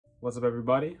What's up,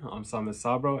 everybody? I'm Simon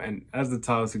Sabro, and as the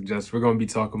title suggests, we're going to be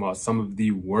talking about some of the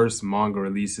worst manga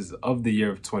releases of the year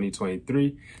of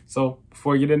 2023. So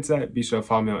before we get into that, be sure to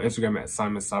follow me on Instagram at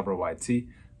SimonSabroYT.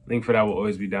 Link for that will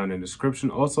always be down in the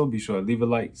description. Also, be sure to leave a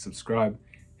like, subscribe,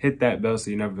 hit that bell so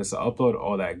you never miss an upload,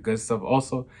 all that good stuff.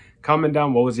 Also, comment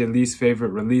down what was your least favorite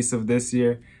release of this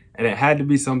year, and it had to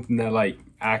be something that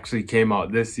actually came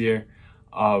out this year.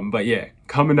 But yeah,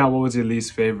 comment down what was your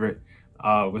least favorite.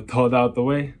 With all that out the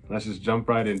way, let's just jump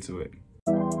right into it.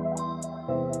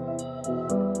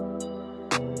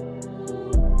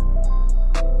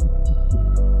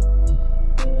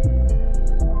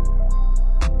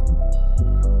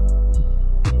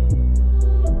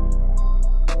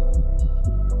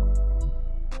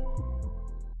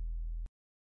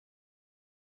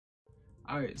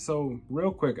 All right, so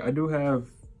real quick, I do have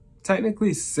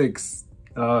technically 6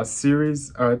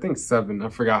 series, or I think 7. I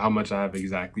forgot how much I have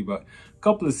exactly, but a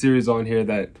couple of series on here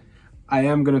that I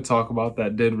am going to talk about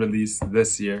that did release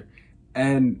this year.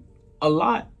 And a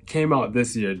lot came out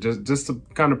this year, just to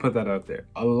kind of put that out there.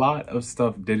 A lot of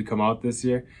stuff did come out this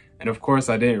year. And of course,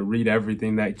 I didn't read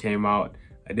everything that came out.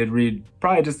 I did read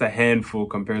probably just a handful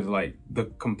compared to the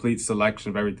complete selection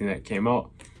of everything that came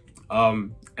out.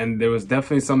 And there was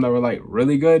definitely some that were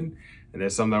really good, and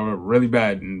there's some that were really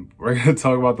bad, and we're going to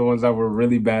talk about the ones that were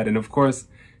really bad. And of course,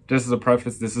 just as a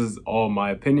preface, this is all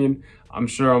my opinion. I'm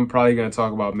sure I'm probably going to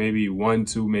talk about maybe 1,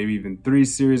 2, maybe even 3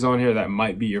 series on here that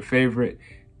might be your favorite,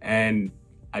 and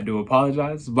I do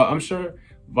apologize, but I'm sure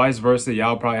vice versa,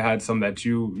 y'all probably had some that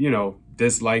you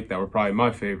disliked that were probably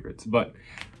my favorites. But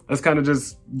let's kind of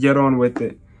just get on with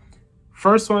it.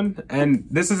 First one, and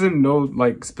this is in no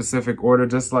specific order,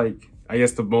 just I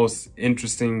guess the most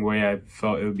interesting way I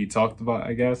felt it would be talked about,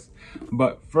 I guess.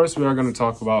 But first, we are going to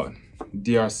talk about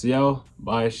DRCL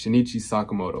by Shinichi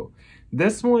Sakamoto.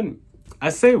 This one, I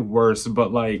say worse,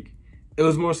 but it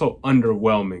was more so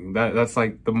underwhelming. That's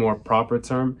the more proper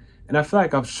term. And I feel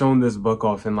like I've shown this book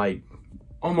off in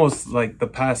almost the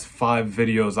past 5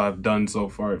 videos I've done so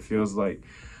far, it feels like.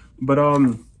 But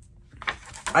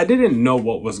I didn't know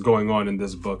what was going on in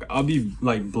this book. I'll be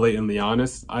blatantly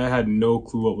honest. I had no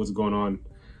clue what was going on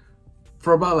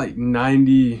for about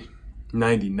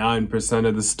 99%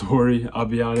 of the story, I'll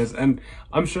be honest. And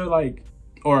I'm sure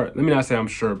or let me not say I'm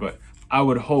sure, but I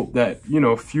would hope that,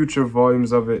 future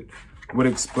volumes of it would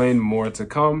explain more to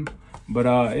come. But,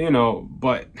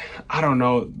 but I don't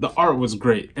know. The art was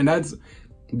great. And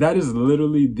that is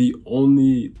literally the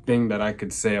only thing that I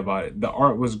could say about it. The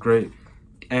art was great.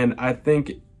 And I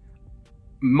think,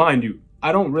 mind you,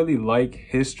 I don't really like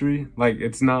history.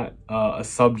 It's not a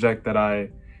subject that I,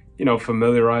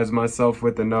 familiarize myself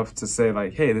with enough to say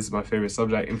hey, this is my favorite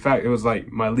subject. In fact, it was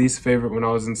my least favorite when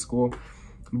I was in school.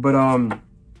 But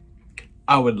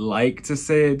I would like to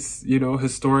say it's,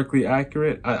 historically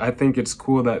accurate. I think it's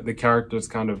cool that the characters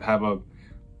kind of have a,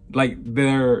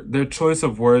 their choice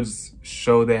of words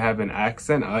show they have an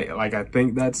accent. I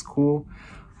think that's cool.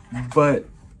 But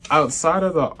outside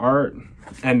of the art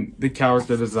and the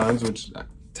character designs, which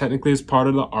technically is part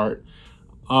of the art,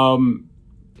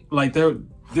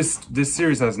 this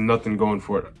series has nothing going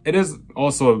for it. It is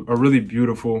also a really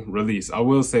beautiful release. I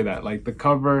will say that. The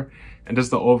cover and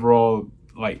just the overall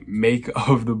make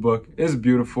of the book is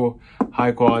beautiful,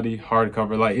 high quality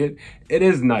hardcover. It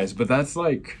is nice, but that's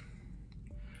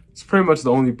it's pretty much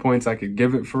the only points I could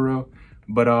give it for real.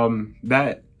 But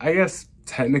that, I guess,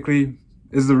 technically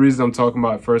is the reason I'm talking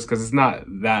about it first, because it's not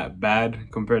that bad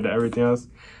compared to everything else.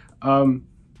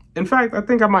 In fact, I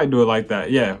think I might do it like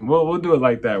that. Yeah, we'll do it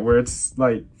like that, where it's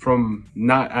from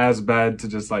not as bad to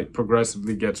just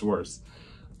progressively gets worse.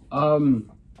 So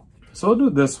we'll do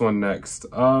this one next.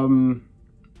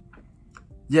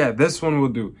 Yeah, this one will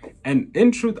do. And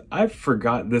in truth, I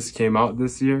forgot this came out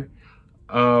this year.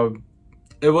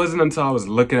 It wasn't until I was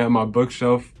looking at my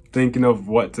bookshelf thinking of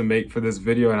what to make for this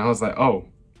video, and I was like, oh,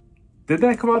 did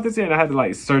that come out this year? And I had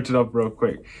to search it up real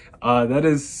quick. That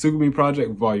is Tsugumi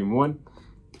Project Volume 1.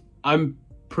 I'm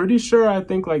pretty sure I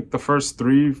think the first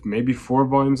 3, maybe 4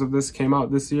 volumes of this came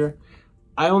out this year.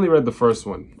 I only read the first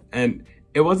one, and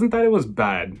it wasn't that it was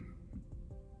bad.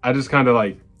 I just kind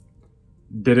of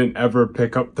didn't ever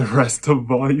pick up the rest of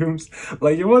volumes.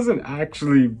 It wasn't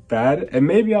actually bad, and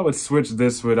maybe I would switch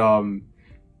this with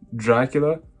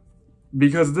Dracula,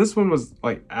 because this one was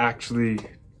actually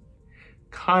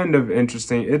kind of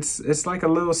interesting. It's a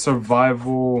little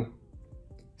survival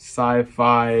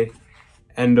sci-fi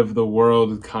end of the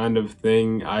world kind of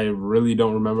thing. I really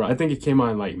don't remember. I think it came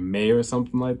out in May or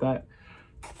something like that.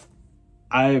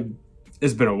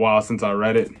 It's been a while since I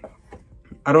read it.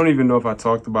 I don't even know if I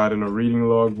talked about it in a reading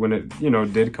log when it,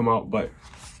 did come out, but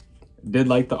Did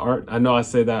like the art. I know I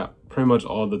say that pretty much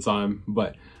all the time,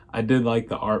 but I did like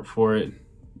the art for it.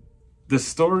 The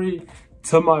story,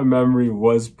 to my memory,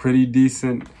 was pretty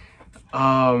decent.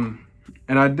 And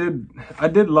I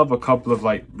did love a couple of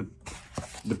like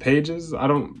the pages. I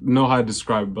don't know how to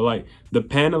describe it, but like the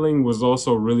paneling was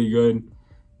also really good.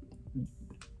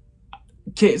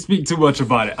 Can't speak too much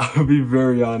about it. I'll be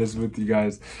very honest with you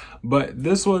guys, but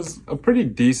this was a pretty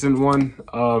decent one.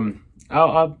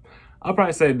 I'll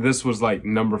probably say this was like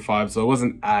number 5, so it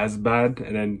wasn't as bad.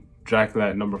 And then Dracula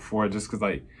at number 4, just because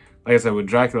like I said, with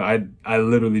Dracula, I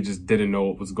literally just didn't know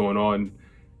what was going on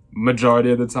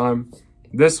majority of the time.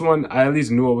 This one, I at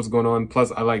least knew what was going on.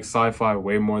 Plus, I like sci-fi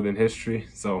way more than history,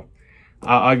 so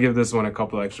I'll give this one a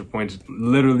couple extra points,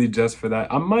 literally just for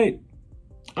that. I might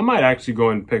actually go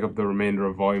and pick up the remainder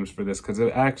of volumes for this, because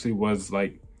it actually was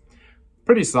like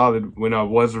pretty solid when I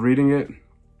was reading it.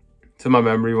 To my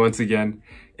memory, once again,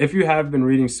 if you have been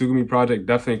reading Sugumi Project,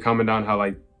 definitely comment down how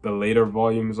like the later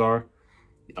volumes are.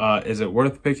 Is it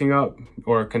worth picking up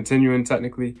or continuing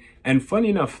technically? And funny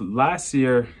enough, last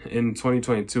year in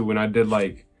 2022, when I did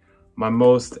like my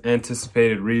most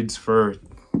anticipated reads for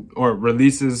or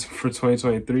releases for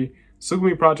 2023,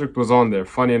 Sugumi Project was on there,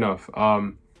 funny enough.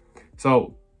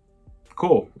 So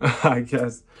cool, I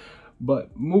guess. But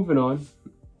moving on,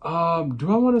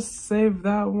 do I want to save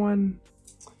that one?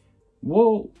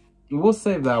 We'll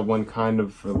save that one kind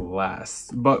of for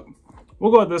last, but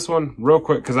we'll go with this one real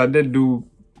quick because I did do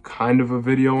kind of a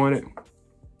video on it.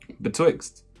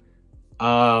 Betwixt.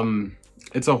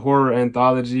 It's a horror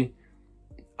anthology.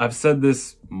 I've said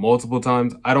this multiple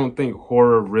times. I don't think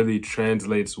horror really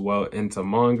translates well into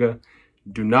manga.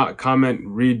 Do not comment,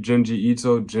 read Junji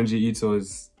Ito. Junji Ito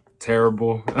is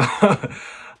terrible.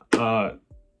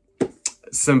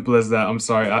 Simple as that. I'm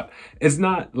sorry. It's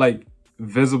not like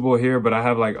visible here, but I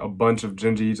have like a bunch of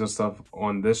Junji Ito stuff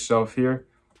on this shelf here.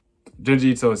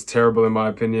 Junji Ito is terrible in my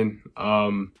opinion.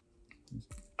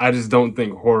 I just don't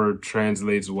think horror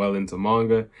translates well into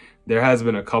manga. There has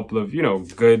been a couple of, you know,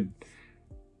 good,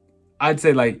 I'd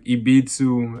say like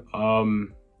Ibitsu,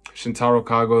 Shintaro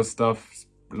Kago stuff,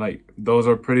 like those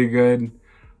are pretty good.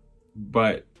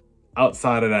 But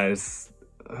outside of that, it's,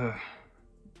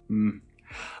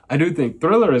 I do think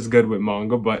thriller is good with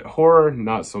manga, but horror,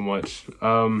 not so much.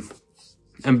 And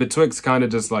Betwixt kind of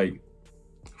just like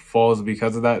falls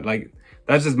because of that. Like,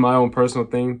 that's just my own personal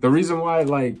thing. The reason why,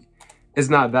 like, it's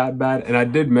not that bad, and I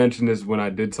did mention this when I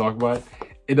did talk about it,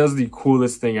 it does the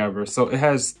coolest thing ever. So it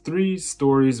has 3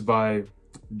 stories by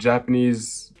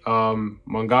Japanese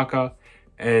mangaka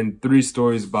and 3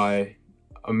 stories by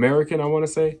American, I want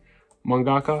to say,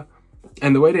 mangaka.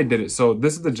 And the way they did it, so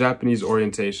this is the Japanese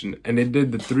orientation, and they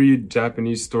did the 3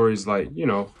 Japanese stories like, you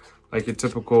know, like a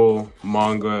typical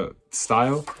manga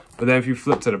style. But then if you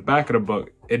flip to the back of the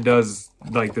book, it does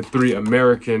like the 3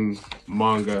 American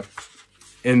manga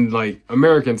in like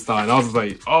American style. And I was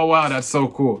like, oh wow, that's so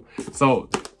cool. So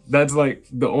that's like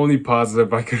the only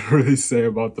positive I could really say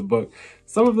about the book.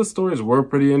 Some of the stories were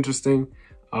pretty interesting.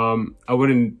 I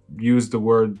wouldn't use the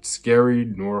word scary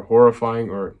nor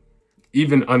horrifying or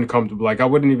even uncomfortable. Like, I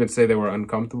wouldn't even say they were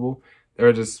uncomfortable. They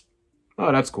were just,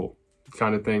 oh, that's cool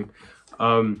kind of thing.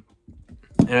 And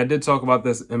I did talk about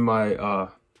this in my,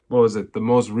 what was it? The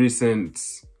most recent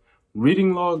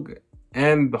reading log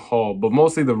and the haul, but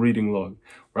mostly the reading log,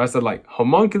 where I said like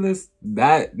homunculus,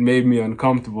 that made me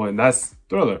uncomfortable, and that's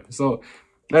thriller. So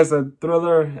that's a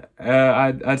thriller.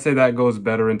 I'd say that goes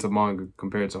better into manga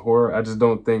compared to horror. I just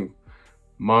don't think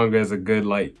manga is a good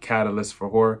like catalyst for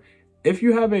horror. If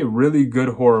you have a really good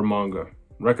horror manga,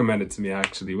 recommend it to me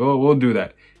actually. We'll do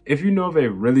that. If you know of a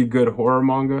really good horror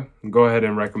manga, go ahead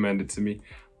and recommend it to me.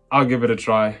 I'll give it a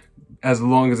try, as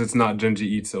long as it's not Junji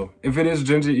Ito. If it is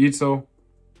Junji Ito,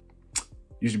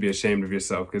 you should be ashamed of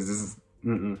yourself, because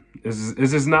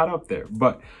this is not up there.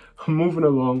 But moving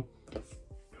along,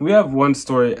 we have one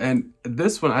story, and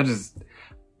this one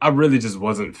I really just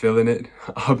wasn't feeling it.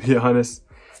 I'll be honest.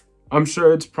 I'm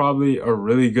sure it's probably a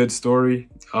really good story,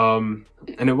 and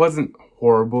it wasn't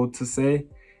horrible to say.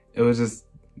 It was just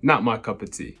not my cup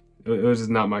of tea. It was just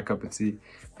not my cup of tea,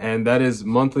 and that is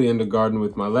Monthly in the Garden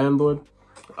with My Landlord.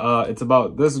 It's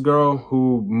about this girl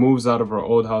who moves out of her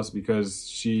old house because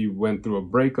she went through a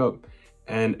breakup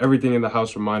and everything in the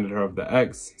house reminded her of the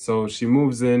ex. So she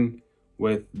moves in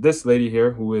with this lady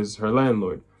here who is her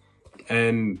landlord.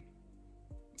 And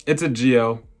it's a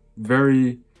GL,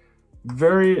 very,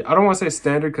 I don't want to say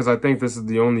standard, because I think this is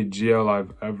the only GL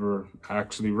I've ever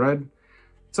actually read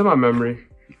to my memory.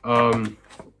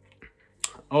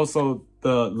 Also,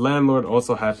 the landlord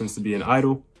also happens to be an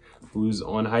idol who's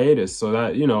on hiatus, so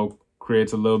that, you know,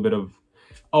 creates a little bit of,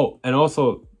 oh, and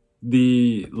also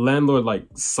the landlord like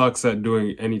sucks at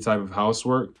doing any type of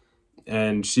housework,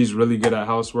 and she's really good at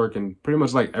housework and pretty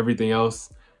much like everything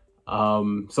else.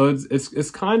 So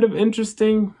it's kind of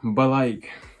interesting, but like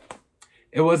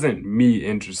it wasn't me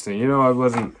interesting, you know.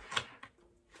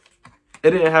 It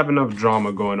didn't have enough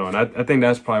drama going on. I think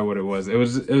that's probably what it was. It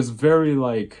was very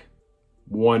like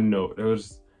one note.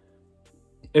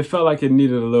 It felt like it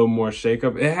needed a little more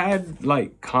shakeup. It had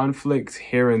like conflicts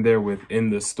here and there within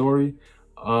the story.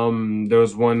 There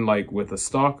was one like with a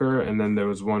stalker, and then there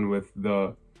was one with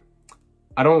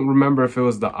I don't remember if it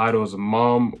was the idol's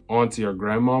mom, auntie, or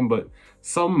grandmom, but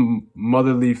some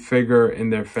motherly figure in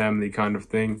their family kind of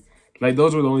thing. Like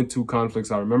those were the only two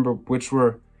conflicts I remember, which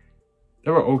were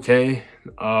okay.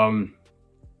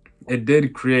 It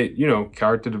did create, you know,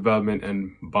 character development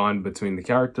and bond between the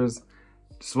characters.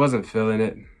 Just wasn't feeling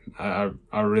it.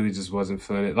 I really just wasn't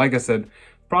feeling it. Like I said,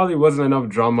 probably wasn't enough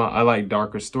drama. I like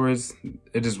darker stories.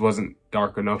 It just wasn't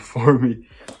dark enough for me.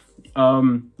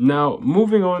 Now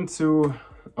moving on to,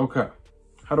 okay,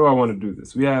 how do I want to do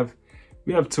this? We have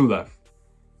two left.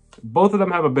 Both of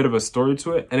them have a bit of a story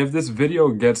to it, and if this video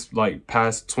gets like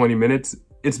past 20 minutes,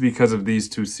 it's because of these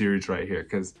two series right here.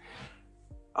 Because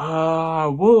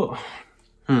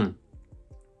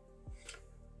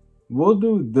we'll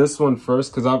do this one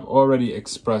first because I've already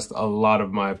expressed a lot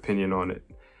of my opinion on it.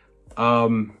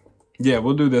 Yeah,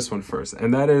 we'll do this one first,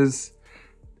 and that is,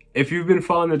 if you've been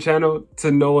following the channel, to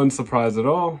no one's surprise at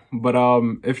all, but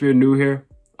if you're new here,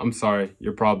 I'm sorry,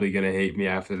 you're probably gonna hate me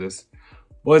after this.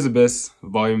 Boys Abyss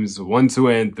volumes 1, 2,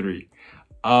 and 3.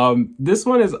 This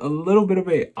one is a little bit of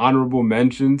a honorable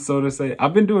mention, so to say.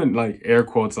 I've been doing like air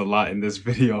quotes a lot in this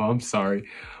video, I'm sorry,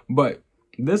 but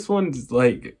this one's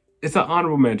like, it's an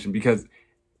honorable mention because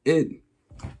it,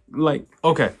 like,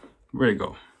 okay, where'd it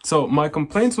go? So my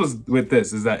complaints with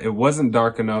this is that it wasn't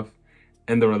dark enough,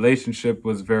 and the relationship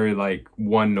was very like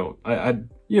one note. I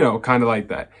you know, kind of like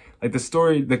that. Like the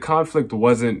story, the conflict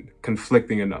wasn't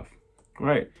conflicting enough,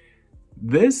 right?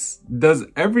 This does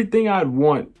everything I'd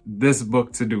want this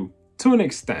book to do to an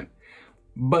extent,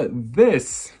 but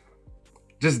this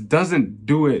just doesn't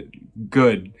do it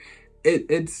good.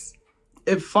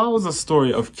 It follows a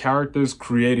story of characters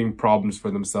creating problems for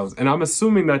themselves. And I'm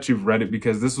assuming that you've read it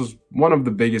because this was one of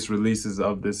the biggest releases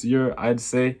of this year, I'd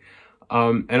say.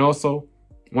 And also,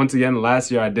 once again, last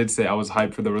year I did say I was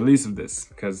hyped for the release of this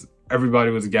because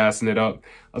everybody was gassing it up.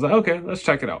 I was like, okay, let's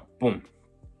check it out. Boom.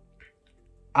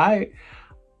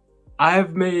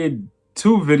 I've made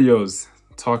 2 videos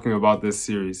talking about this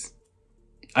series.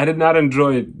 I did not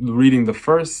enjoy reading the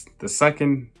first, the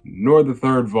second, nor the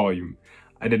third volume.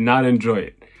 I did not enjoy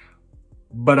it,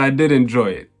 but I did enjoy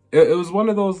it. It was one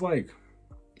of those like,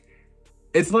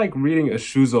 it's like reading a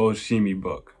Shuzo Oshimi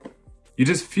book. You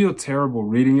just feel terrible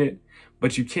reading it,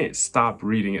 but you can't stop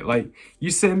reading it. Like you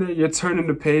sitting there, you're turning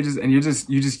the pages and you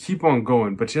just keep on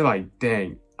going, but you're like,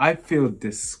 dang, I feel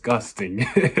disgusting.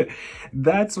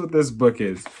 That's what this book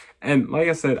is. And like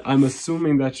I said, I'm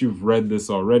assuming that you've read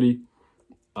this already.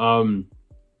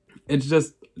 It's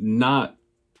just not,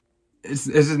 it's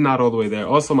just not all the way there.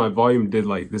 Also, my volume did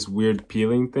like this weird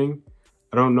peeling thing.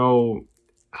 I don't know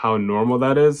how normal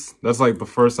that is. That's like the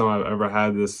first time I've ever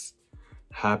had this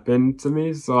happen to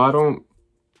me. So I don't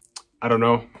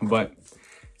know, but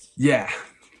yeah,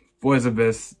 Boys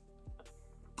Abyss.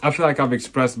 I feel like I've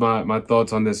expressed my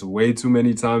thoughts on this way too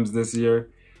many times this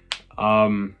year.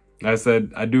 Like I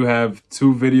said, I do have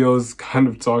 2 videos kind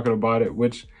of talking about it,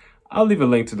 which I'll leave a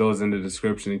link to those in the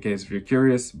description in case if you're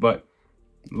curious. But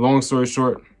long story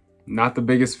short, not the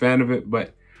biggest fan of it,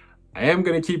 but I am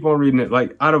going to keep on reading it.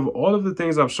 Like out of all of the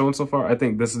things I've shown so far, I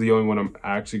think this is the only one I'm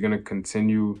actually going to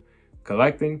continue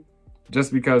collecting,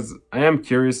 just because I am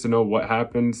curious to know what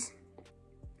happens.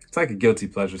 It's like a guilty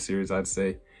pleasure series, I'd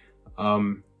say.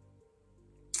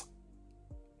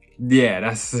 Yeah,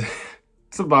 that's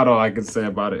about all I can say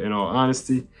about it in all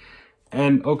honesty.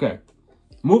 And okay,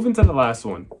 moving to the last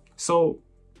one. So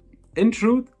in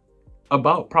truth,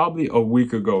 about probably a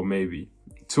week ago, maybe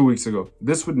 2 weeks ago,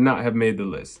 this would not have made the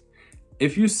list.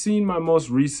 If you've seen my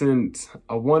most recent,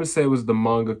 I want to say it was the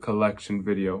manga collection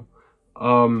video,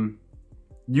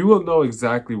 you will know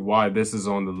exactly why this is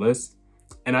on the list.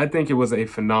 And I think it was a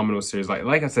phenomenal series.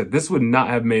 Like I said, this would not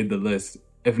have made the list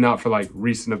if not for like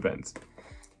recent events.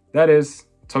 That is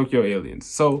Tokyo Aliens.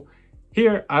 So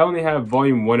here I only have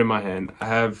volume 1 in my hand. I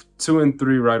have 2 and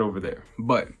 3 right over there.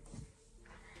 But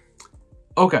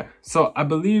okay, so I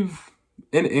believe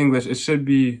in English it should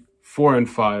be 4 and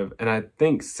 5, and I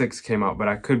think 6 came out, but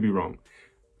I could be wrong.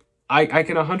 I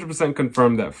can 100%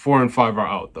 confirm that 4 and 5 are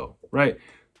out though, right?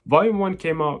 Volume 1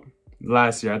 came out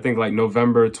last year, I think like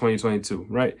November 2022,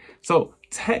 right? So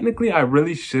technically I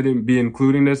really shouldn't be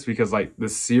including this because like the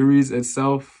series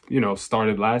itself, you know,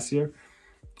 started last year.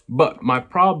 But my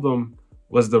problem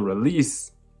was the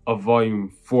release of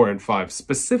volume 4 and 5,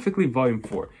 specifically volume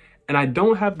 4. And I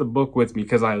don't have the book with me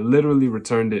because I literally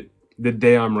returned it the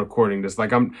day I'm recording this.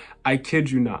 Like I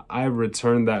kid you not, I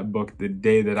returned that book the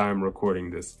day that I'm recording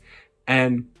this.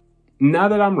 And now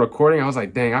that I'm recording, I was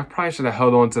like, dang, I probably should have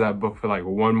held on to that book for like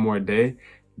one more day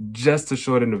just to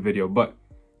show it in the video. But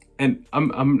and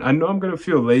I know I'm gonna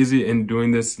feel lazy in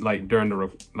doing this like during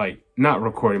the not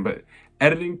recording but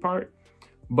editing part.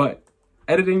 But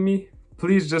editing me,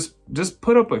 please just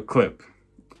put up a clip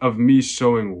of me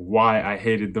showing why I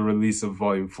hated the release of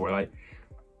volume 4. Like,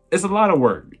 it's a lot of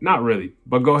work, not really,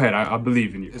 but go ahead, I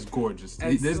believe in you. It's gorgeous.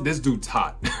 This dude's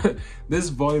hot. This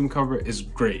volume cover is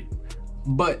great,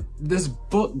 but this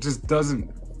book just doesn't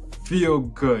feel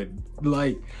good.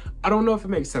 Like, I don't know if it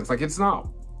makes sense. Like, it's not.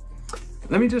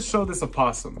 Let me just show this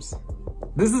opossums.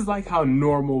 This is like how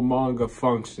normal manga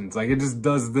functions. Like, it just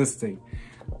does this thing.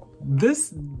 This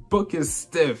book is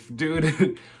stiff,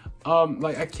 dude.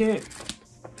 Like,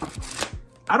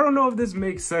 I don't know if this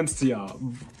makes sense to y'all,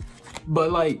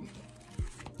 but like,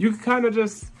 you kind of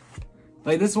just,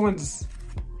 like, this one's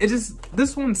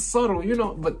subtle, you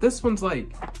know, but this one's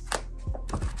like,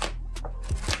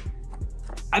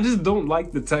 I just don't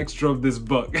like the texture of this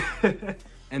book.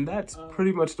 And that's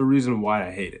pretty much the reason why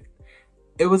I hate it.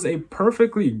 It was a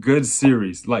perfectly good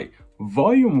series. Like,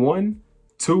 volume 1,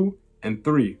 2, and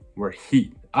 3 were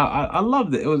heat. I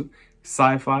loved it. It was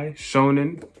sci-fi,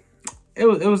 shonen. It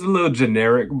was a little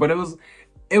generic, but it was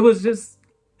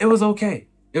okay.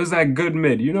 It was that good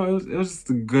mid, you know. It was just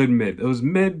a good mid. It was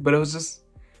mid, but it was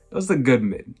a good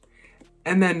mid.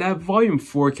 And then that volume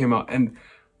 4 came out, and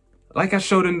like I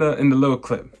showed in the little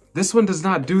clip, this one does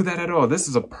not do that at all. This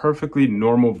is a perfectly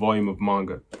normal volume of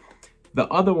manga. The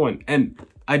other one, and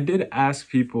I did ask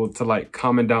people to like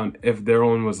comment down if their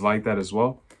own was like that as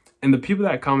well. And the people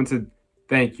that commented,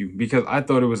 thank you, because I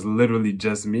thought it was literally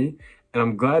just me. And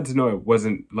I'm glad to know it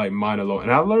wasn't like mine alone.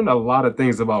 And I learned a lot of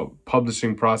things about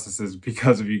publishing processes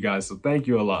because of you guys. So thank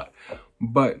you a lot.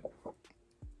 But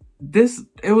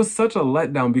it was such a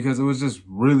letdown because it was just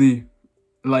really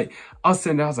like, I was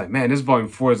sitting there, I was like, man, this volume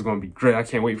 4 is going to be great. I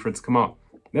can't wait for it to come out.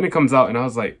 Then it comes out and I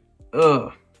was like,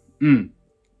 you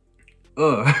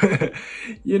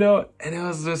know, and it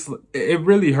was just, it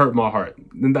really hurt my heart.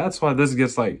 And that's why this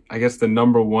gets like, I guess the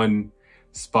 #1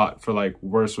 spot for like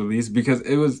worst release, because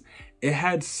it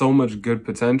had so much good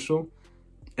potential.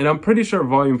 And I'm pretty sure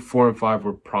volume 4 and 5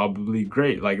 were probably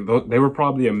great. Like, they were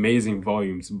probably amazing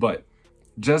volumes, but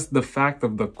just the fact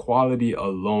of the quality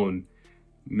alone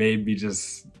made me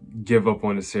just give up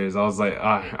on the series. I was like,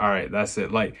 all right, that's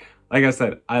it. Like I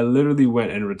said, I literally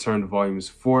went and returned volumes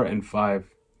 4 and 5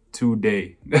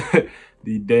 today,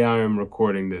 the day I am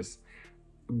recording this,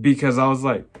 because I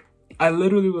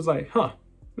literally was like,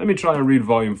 let me try and read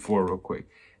volume 4 real quick.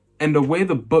 And the way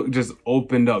the book just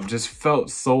opened up just felt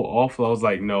so awful. I was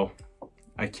like, no,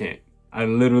 I can't. I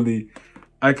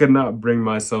could not bring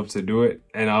myself to do it.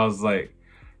 And I was like,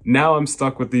 now I'm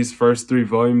stuck with these first 3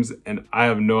 volumes and I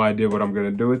have no idea what I'm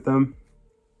gonna do with them.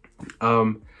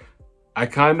 I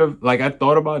kind of, like, I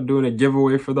thought about doing a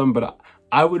giveaway for them, but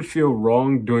I would feel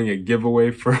wrong doing a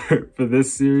giveaway for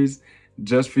this series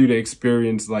just for you to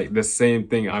experience like the same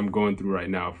thing I'm going through right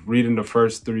now. Reading the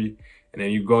first 3 and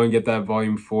then you go and get that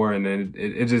volume 4 and then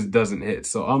it just doesn't hit.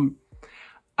 So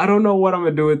I don't know what I'm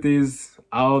gonna do with these.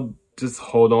 I'll just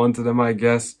hold on to them, I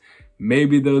guess.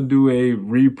 Maybe they'll do a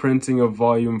reprinting of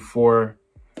volume 4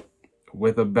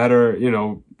 with a better, you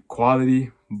know,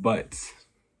 quality. But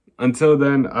until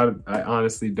then, I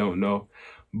honestly don't know.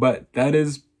 But that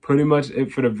is pretty much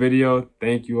it for the video.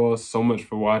 Thank you all so much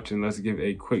for watching. Let's give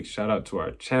a quick shout out to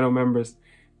our channel members.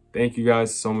 Thank you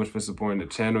guys so much for supporting the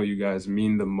channel. You guys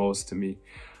mean the most to me.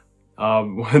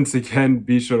 Once again,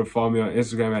 be sure to follow me on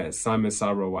Instagram at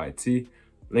SimonSabroYT.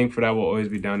 Link for that will always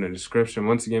be down in the description.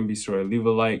 Once again, be sure to leave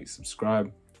a like,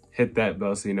 subscribe, hit that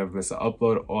bell so you never miss an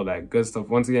upload, all that good stuff.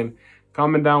 Once again,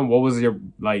 comment down what was your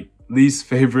like least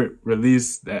favorite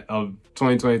release of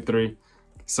 2023.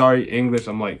 Sorry, English,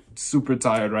 I'm like super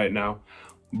tired right now.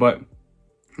 But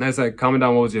like I said, comment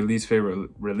down what was your least favorite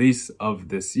release of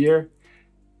this year.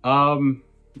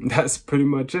 That's pretty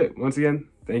much it. Once again,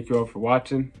 thank you all for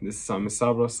watching. This is Simon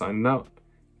Sabro signing out.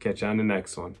 Catch you on the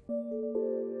next one.